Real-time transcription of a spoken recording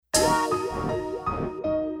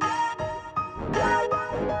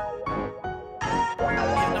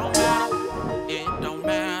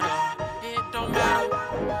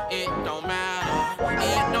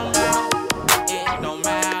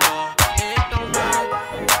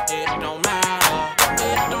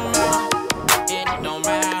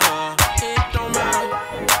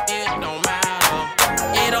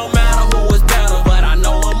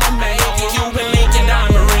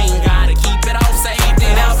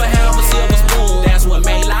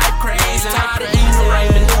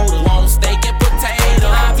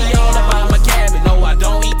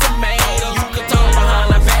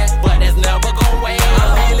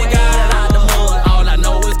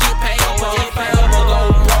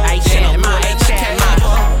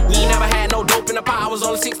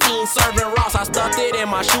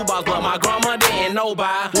my shoebox, but my grandma didn't know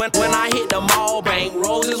by. When I hit the mall, bank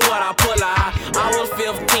rolls is what I pull out. I was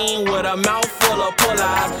 15 with a mouth full of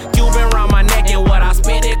pull-eyes. Cuban round my neck and what I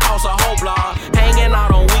spent, it cost a whole block. Hanging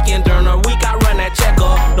out on weekend, during the week I run that check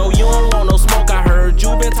up. No, you don't want no smoke, I heard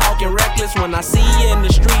you been talking reckless. When I see you in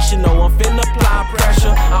the streets, you know I'm finna apply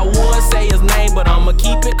pressure. I would say his name, but I'ma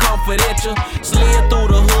keep it confidential. Slid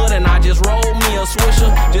through the hood and I just rolled me a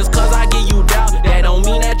swisher. Just cause I give you doubt, that don't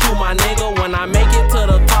mean that you my nigga. When I make it to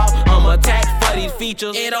the top, I'm attacked for these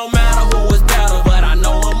features. It don't matter who is better, but I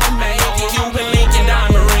know I'ma make it. Cuban link and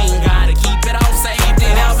diamond ring, gotta keep it all safety.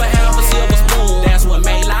 Never have a silver spoon, that's what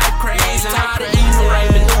made life crazy. Tired of eating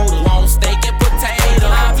ramen noodles, want steak and potato.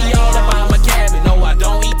 I be all about my cabbage, no I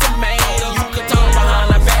don't eat tomatoes. You can talk behind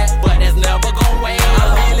my back, but that's never gon' wait.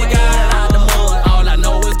 I really got it out the mud, all I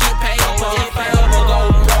know is get paid. If I ever go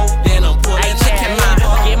broke, then I'm pulling the camera.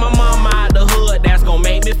 Get my mama out the hood, that's gon'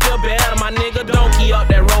 make me feel better. My nigga don't keep up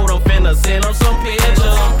that road, I'm finna send him some pictures.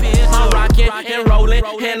 I'm rockin' and rollin',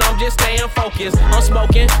 and I'm just staying focused. I'm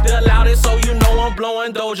smoking the loudest, so you know I'm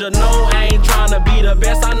blowing Doja. No, I ain't tryna be the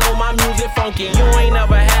best, I know my music funky. You ain't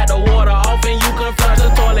never had the water off and you can flush the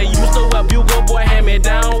toilet. Used to wear bugle, boy, hand me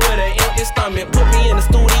down with an empty stomach. Put me in the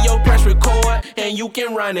studio, press record, and you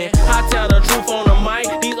can run it. I tell the truth on the mic,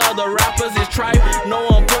 these other rappers is tripe. No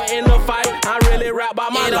one put in the fight, I really rap by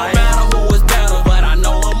my life. It don't matter who is better, but I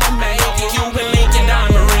know I'ma make it. Cuban